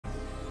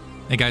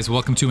Hey guys,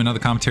 welcome to another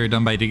commentary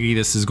done by Diggity.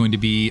 This is going to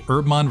be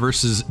Herbmon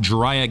versus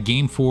Jiraya,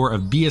 Game 4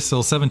 of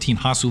BSL 17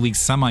 Hasuleague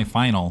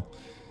semifinal.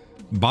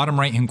 Bottom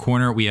right-hand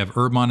corner, we have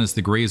Herbmon as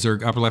the gray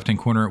Zerg. Upper left-hand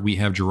corner, we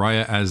have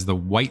Jiraya as the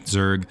white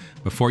Zerg.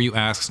 Before you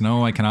ask,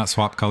 no, I cannot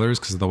swap colors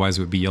because otherwise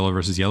it would be yellow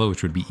versus yellow,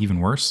 which would be even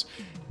worse.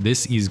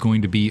 This is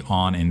going to be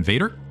on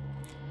Invader.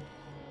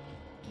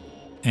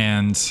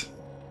 And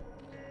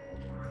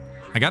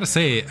I gotta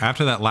say,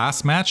 after that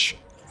last match,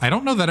 I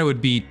don't know that I would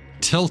be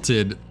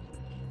tilted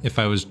if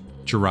I was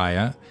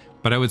Jiraya,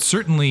 but I would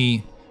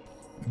certainly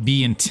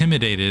be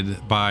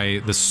intimidated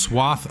by the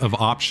swath of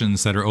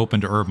options that are open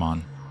to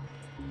Herbmon.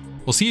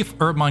 We'll see if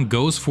Herbmon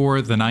goes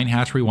for the 9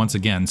 hatchery once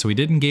again. So he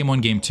did in Game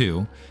 1, Game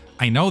 2.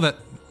 I know that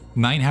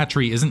 9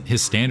 hatchery isn't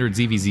his standard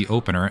ZVZ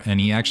opener, and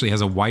he actually has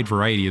a wide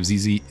variety of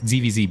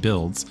ZVZ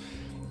builds.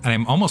 And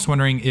I'm almost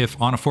wondering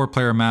if on a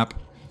 4-player map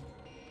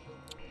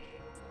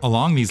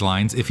along these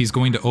lines, if he's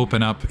going to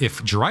open up,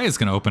 if Jiraya is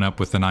going to open up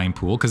with the 9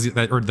 pool,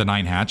 or the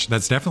 9 hatch,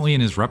 that's definitely in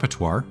his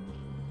repertoire.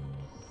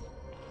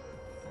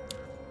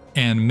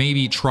 And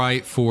maybe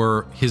try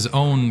for his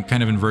own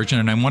kind of inversion.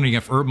 And I'm wondering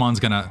if Herbmon's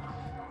going to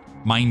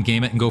mind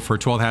game it and go for a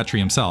 12 hatchery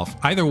himself.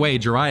 Either way,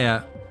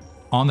 Jiraya,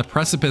 on the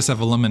precipice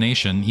of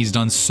elimination, he's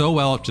done so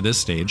well up to this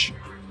stage.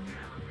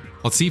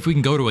 Let's see if we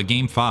can go to a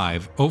Game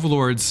 5.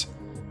 Overlords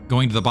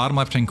going to the bottom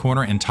left-hand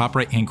corner and top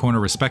right-hand corner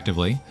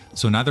respectively.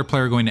 So neither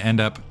player going to end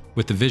up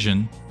with the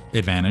vision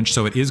advantage.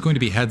 So it is going to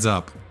be heads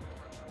up.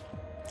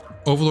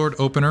 Overlord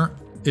opener,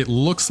 it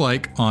looks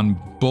like on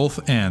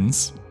both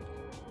ends.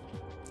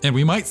 And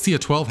we might see a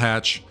 12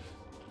 hatch.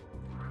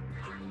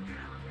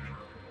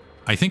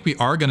 I think we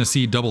are going to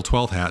see double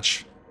 12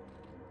 hatch.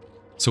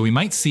 So we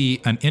might see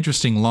an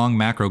interesting long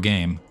macro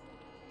game.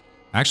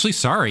 Actually,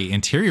 sorry,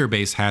 interior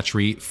base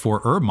hatchery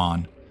for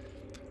Herbmon,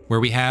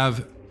 where we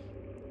have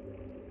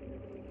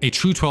a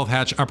true 12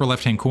 hatch upper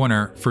left-hand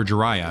corner for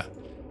Jiraya.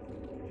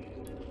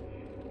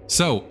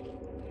 So,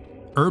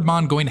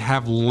 Herbmon going to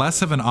have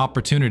less of an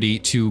opportunity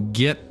to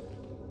get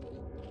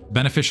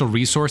beneficial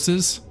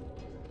resources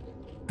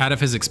out of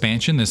his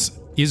expansion. This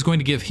is going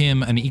to give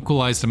him an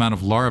equalized amount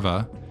of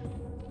larvae.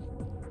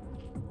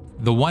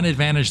 The one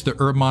advantage that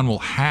Herbmon will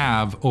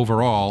have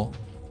overall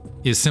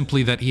is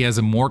simply that he has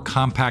a more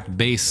compact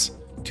base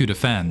to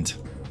defend.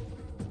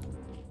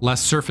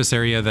 Less surface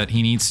area that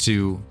he needs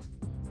to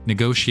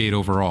negotiate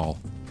overall.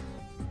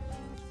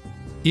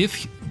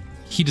 If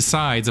he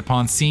decides,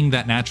 upon seeing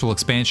that natural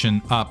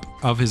expansion up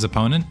of his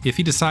opponent, if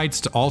he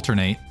decides to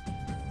alternate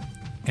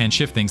and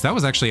shift things, that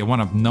was actually, I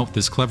want to note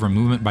this clever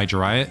movement by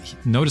Jiraya.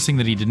 Noticing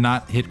that he did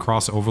not hit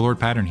cross overlord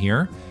pattern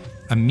here,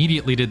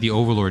 immediately did the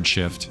overlord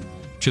shift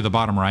to the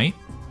bottom right,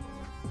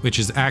 which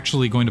is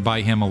actually going to buy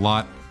him a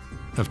lot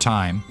of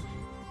time.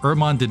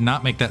 Herbmon did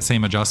not make that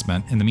same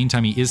adjustment. In the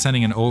meantime, he is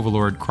sending an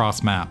overlord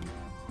cross map.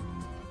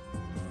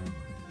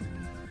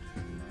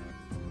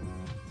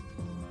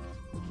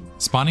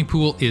 Spawning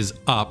pool is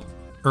up.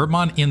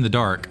 Herbmon in the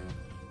dark.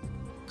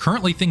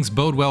 Currently, things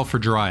bode well for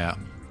Jiraya,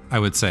 I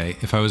would say.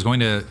 If I was going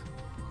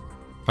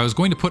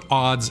to put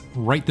odds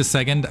right this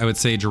second, I would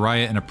say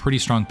Jiraya in a pretty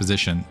strong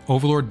position.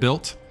 Overlord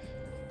built.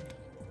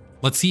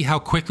 Let's see how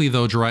quickly,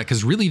 though, Jiraya,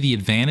 because really the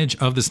advantage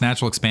of this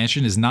natural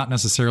expansion is not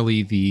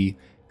necessarily the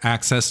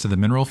access to the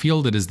mineral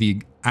field, it is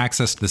the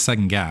access to the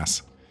second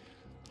gas.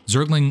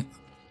 Zergling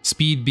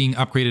speed being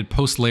upgraded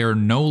post-layer,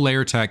 no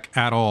layer tech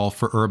at all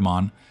for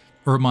Herbmon.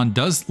 Herbmon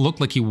does look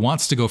like he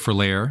wants to go for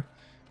layer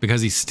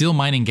because he's still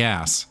mining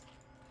gas.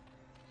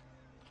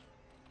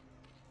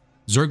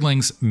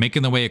 Zerglings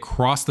making their way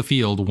across the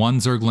field, one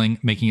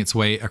Zergling making its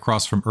way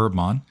across from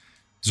Herbmon.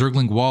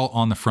 Zergling wall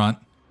on the front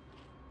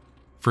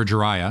for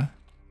Jiraya.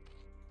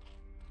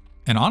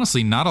 And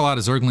honestly, not a lot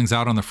of Zerglings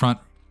out on the front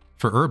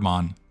for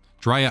Herbmon.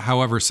 Jiraya,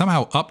 however,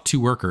 somehow up 2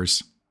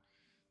 workers.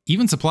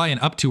 Even supply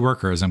and up 2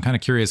 workers. I'm kind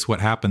of curious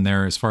what happened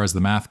there as far as the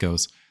math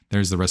goes.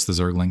 There's the rest of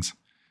the Zerglings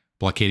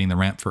blockading the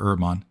ramp for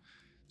Herbmon.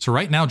 So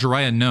right now,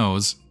 Jiraya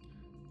knows.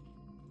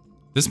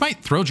 This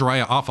might throw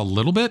Jiraya off a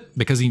little bit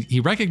because he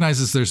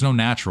recognizes there's no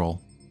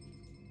natural.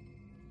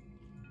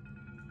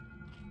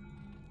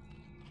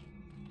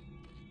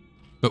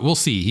 But we'll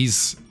see.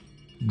 He's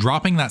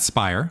dropping that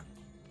Spire.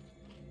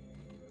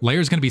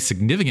 Layer's going to be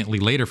significantly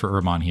later for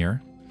Herbmon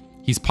here.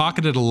 He's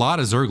pocketed a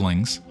lot of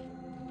Zerglings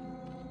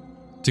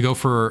to go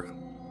for...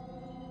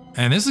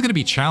 And this is going to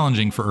be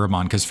challenging for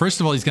Herbmon because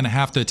first of all, he's going to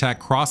have to attack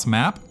cross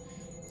map.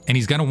 And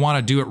he's going to want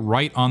to do it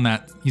right on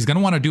that. He's going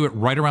to want to do it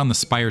right around the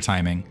Spire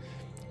timing.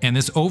 And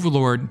this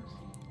Overlord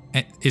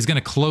is going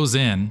to close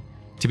in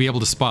to be able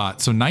to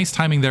spot. So nice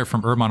timing there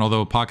from Herbmon,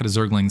 although a pocket of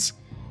Zerglings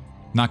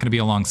not going to be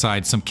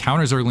alongside. Some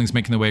counter Zerglings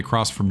making their way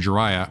across from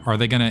Jiraya. Are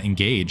they going to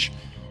engage?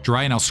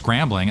 Jiraya now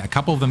scrambling. A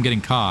couple of them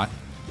getting caught.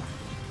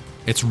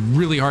 It's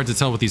really hard to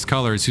tell with these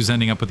colors who's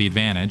ending up with the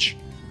advantage.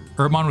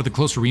 Herbmon with a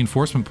closer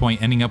reinforcement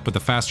point ending up with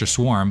a faster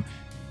swarm.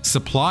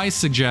 Supply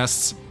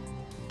suggests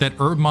that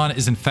Herbmon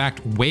is in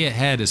fact way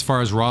ahead as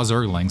far as raw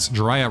Zerglings.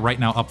 Jiraya right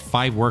now up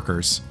 5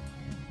 workers.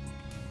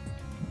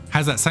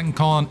 Has that second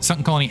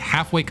colony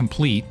halfway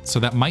complete, so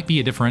that might be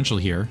a differential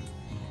here.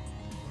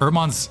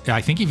 Herbmon's,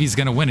 I think if he's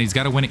going to win, he's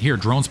got to win it here.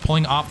 Drone's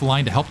pulling off the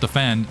line to help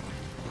defend,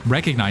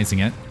 recognizing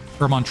it.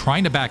 Herbmon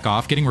trying to back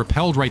off, getting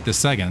repelled right this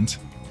second.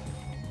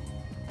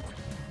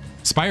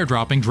 Spire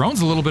dropping.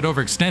 Drone's a little bit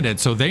overextended,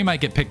 so they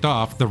might get picked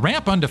off. The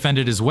ramp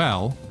undefended as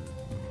well.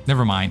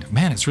 Never mind.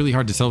 Man, it's really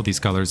hard to tell with these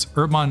colors.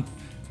 Herbmon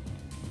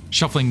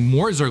shuffling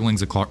more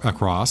Zerglings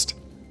across.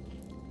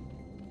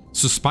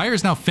 So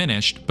Spire's now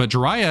finished, but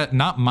Jiraya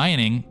not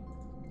mining.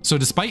 So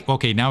despite...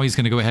 Okay, now he's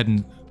going to go ahead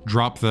and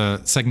drop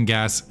the second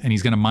gas, and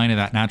he's going to mine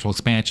that natural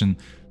expansion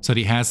so that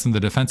he has some of the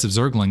defensive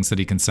Zerglings that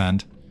he can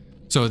send.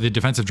 So the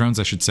defensive drones,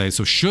 I should say.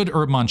 So should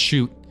Herbmon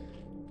shoot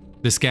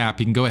this gap,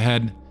 he can go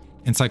ahead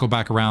and cycle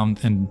back around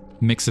and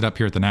mix it up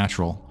here at the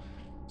natural.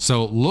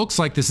 So looks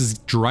like this is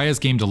Jiraya's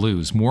game to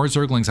lose. More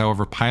Zerglings,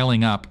 however,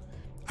 piling up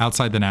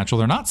outside the natural.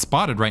 They're not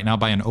spotted right now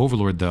by an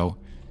Overlord, though,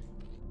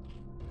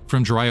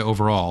 from Jiraya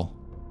overall.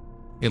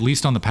 At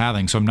least on the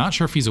pathing, so I'm not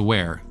sure if he's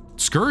aware.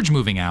 Scourge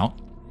moving out.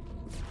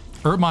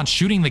 Herbmon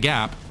shooting the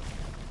gap.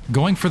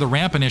 Going for the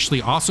ramp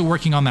initially, also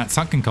working on that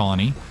sunken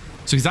colony.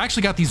 So he's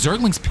actually got these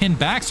Zerglings pinned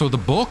back, so the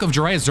bulk of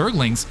Jiraya's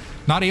Zerglings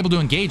not able to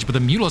engage, but the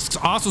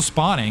Mutalisks also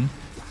spawning.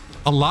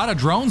 A lot of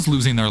drones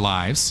losing their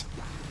lives.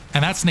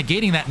 And that's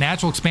negating that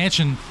natural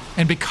expansion.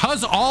 And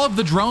because all of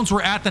the drones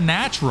were at the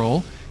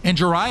natural, and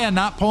Jiraya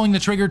not pulling the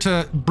trigger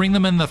to bring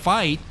them in the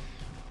fight,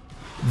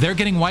 they're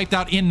getting wiped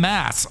out in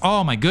mass.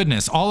 Oh my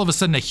goodness. All of a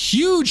sudden, a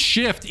huge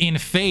shift in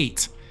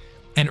fate.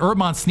 And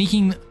Herbmon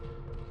sneaking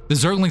the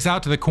Zerglings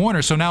out to the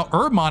corner. So now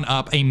Herbmon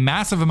up a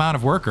massive amount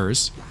of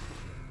workers.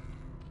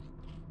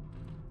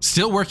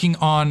 Still working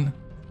on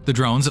the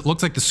drones. It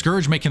looks like the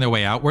Scourge making their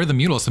way out. Where are the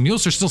Mutalisks? The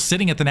Mutalisks are still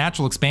sitting at the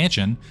natural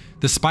expansion.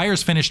 The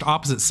Spire's finished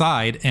opposite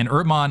side. And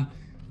Herbmon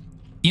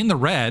in the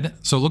red.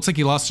 So it looks like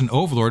he lost an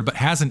Overlord, but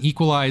hasn't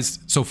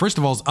equalized. So first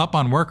of all, is up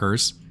on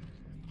workers.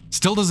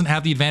 Still doesn't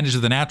have the advantage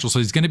of the natural, so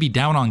he's going to be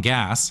down on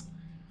gas.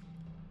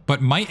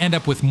 But might end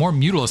up with more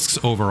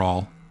Mutalisks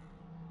overall.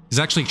 He's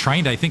actually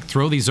trying to, I think,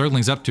 throw these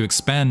Zerglings up to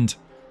expend,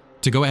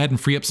 to go ahead and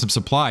free up some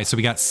supply. So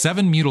we got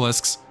 7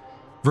 Mutalisks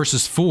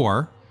versus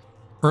 4.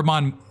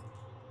 Herbmon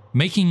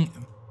making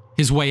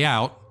his way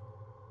out.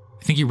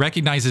 I think he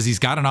recognizes he's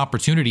got an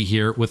opportunity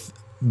here with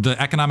the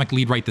economic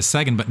lead right this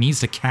second, but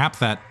needs to cap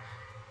that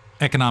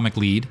economic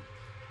lead.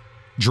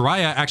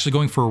 Jiraya actually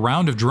going for a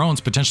round of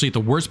drones, potentially at the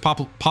worst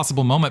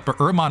possible moment, but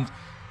Herbmon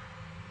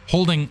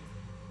holding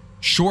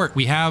short.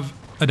 We have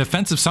a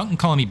defensive sunken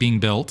colony being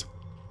built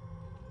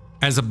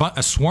as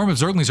a swarm of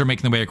Zerglings are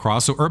making their way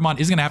across, so Herbmon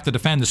is going to have to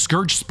defend. The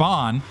Scourge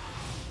spawn.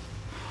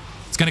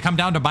 It's going to come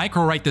down to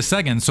Micro right this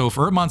second, so if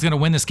Herbmon's going to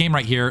win this game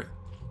right here,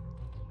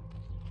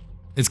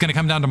 it's going to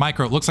come down to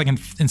Micro. It looks like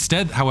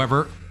instead,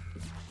 however,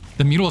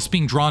 the Mutalisk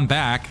being drawn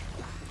back.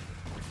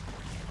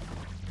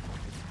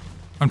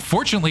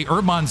 Unfortunately,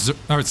 Herbmon's...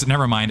 Or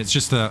never mind, it's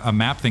just a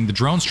map thing. The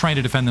drone's trying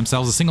to defend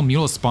themselves. A single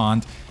Mutalisk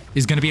spawned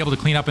is going to be able to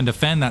clean up and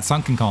defend that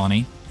sunken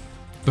colony.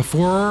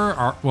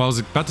 Well, I was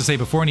about to say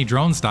before any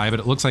drones die, but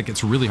it looks like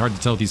it's really hard to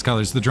tell with these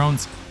colors. The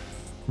drones...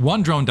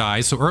 One drone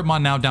dies, so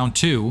Herbmon now down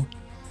 2.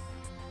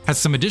 Has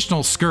some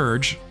additional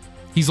Scourge.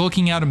 He's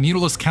looking at a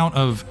Mutalisk count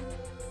of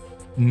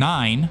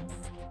 9.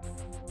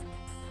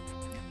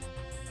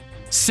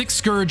 6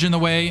 Scourge in the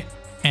way.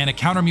 And a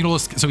counter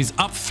Mutalisk, so he's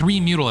up 3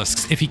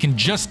 Mutalisks if he can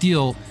just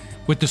deal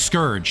with the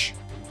Scourge.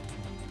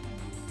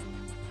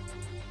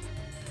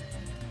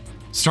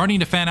 Starting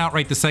to fan out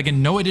right this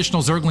second. No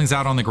additional Zerglings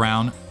out on the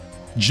ground.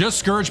 Just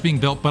Scourge being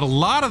built, but a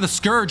lot of the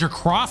Scourge are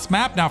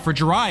cross-map now for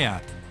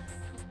Jiraya.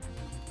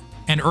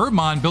 And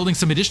Herbmon building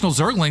some additional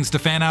Zerglings to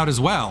fan out as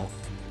well.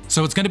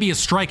 So it's going to be a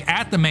strike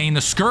at the main.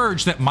 The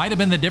Scourge that might have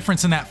been the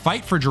difference in that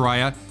fight for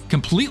Jiraya,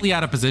 completely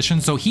out of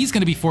position, so he's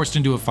going to be forced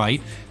into a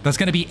fight. That's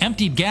going to be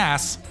emptied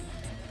gas.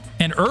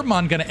 And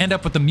Herbmon going to end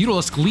up with the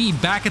Mutalisk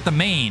lead back at the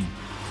main.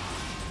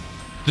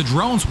 The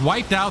drones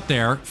wiped out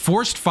there.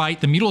 Forced fight.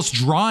 The Mutalisk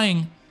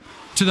drawing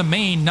to the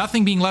main.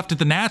 Nothing being left at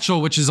the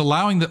natural, which is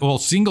allowing the... Well,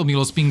 single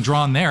Mutalisk being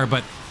drawn there,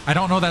 but I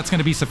don't know that's going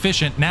to be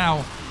sufficient.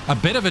 Now, a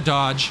bit of a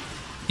dodge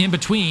in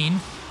between.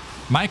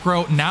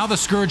 Micro, now the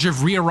Scourge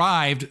have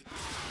re-arrived,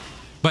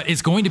 but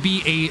it's going to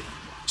be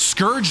a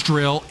Scourge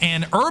drill,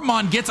 and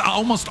Herbmon gets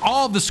almost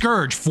all of the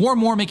Scourge. 4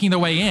 more making their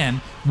way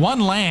in.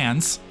 1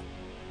 lands.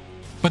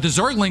 But the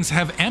Zerglings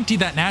have emptied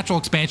that natural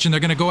expansion.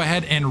 They're going to go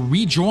ahead and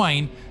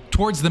rejoin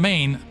towards the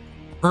main.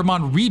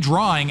 Herbmon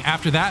redrawing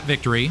after that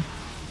victory.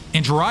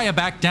 And Jiraya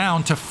back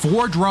down to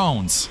 4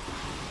 drones.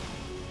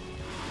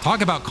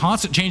 Talk about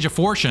constant change of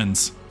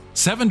fortunes.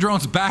 7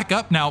 drones back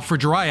up now for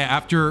Jiraya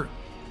after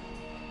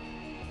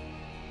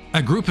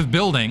a group of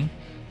building.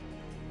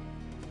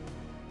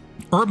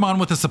 Herbmon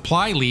with a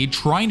supply lead,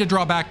 trying to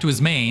draw back to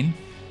his main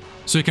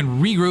so he can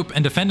regroup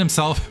and defend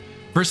himself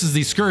versus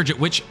the Scourge, at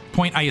which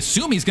point I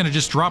assume he's going to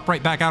just drop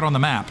right back out on the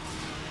map.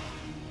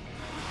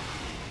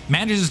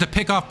 Manages to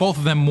pick off both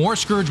of them. More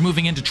Scourge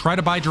moving in to try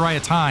to buy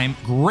Jiraya time.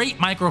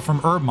 Great micro from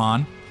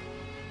Herbmon.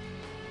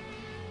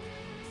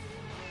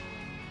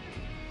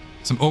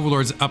 Some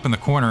Overlords up in the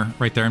corner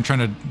right there. I'm trying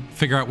to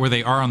figure out where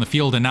they are on the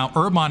field, and now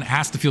Herbmon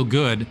has to feel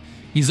good.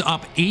 He's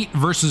up 8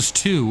 versus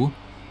 2.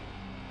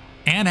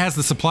 and has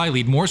the supply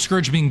lead. More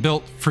Scourge being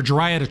built for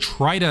Jiraya to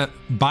try to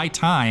buy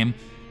time.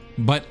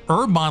 But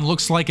Herbmon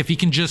looks like if he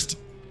can just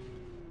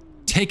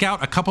take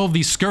out a couple of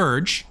these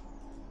Scourge,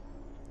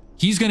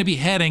 he's going to be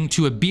heading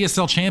to a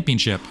BSL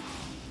championship.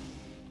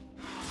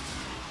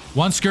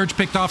 One Scourge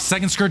picked off,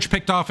 second Scourge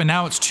picked off, and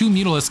now it's 2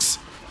 Mutalisks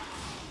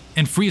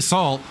and free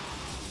assault.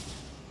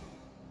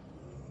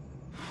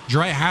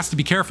 Jiraya has to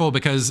be careful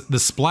because the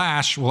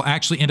splash will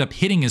actually end up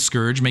hitting his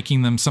Scourge,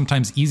 making them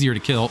sometimes easier to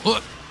kill.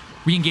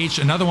 Re-engaged,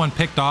 another one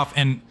picked off,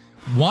 and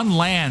one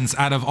lands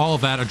out of all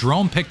of that. A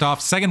drone picked off,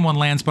 second one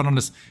lands, but on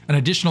a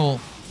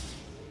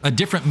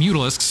different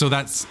Mutalisk, so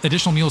that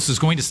additional Mutalisk is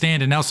going to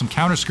stand, and now some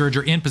counter Scourge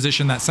are in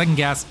position. That second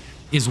gas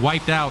is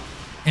wiped out,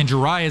 and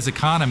Jiraya's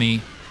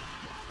economy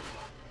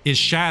is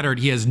shattered.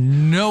 He has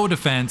no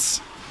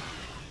defense.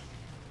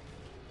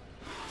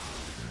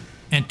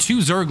 And 2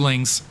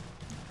 Zerglings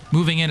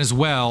moving in as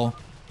well.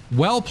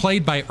 Well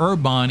played by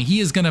Herbmon. He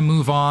is going to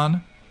move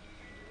on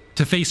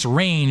to face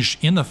Range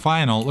in the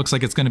final. It looks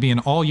like it's going to be an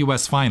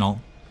all-US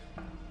final.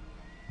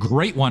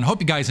 Great one. Hope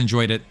you guys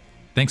enjoyed it.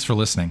 Thanks for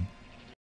listening.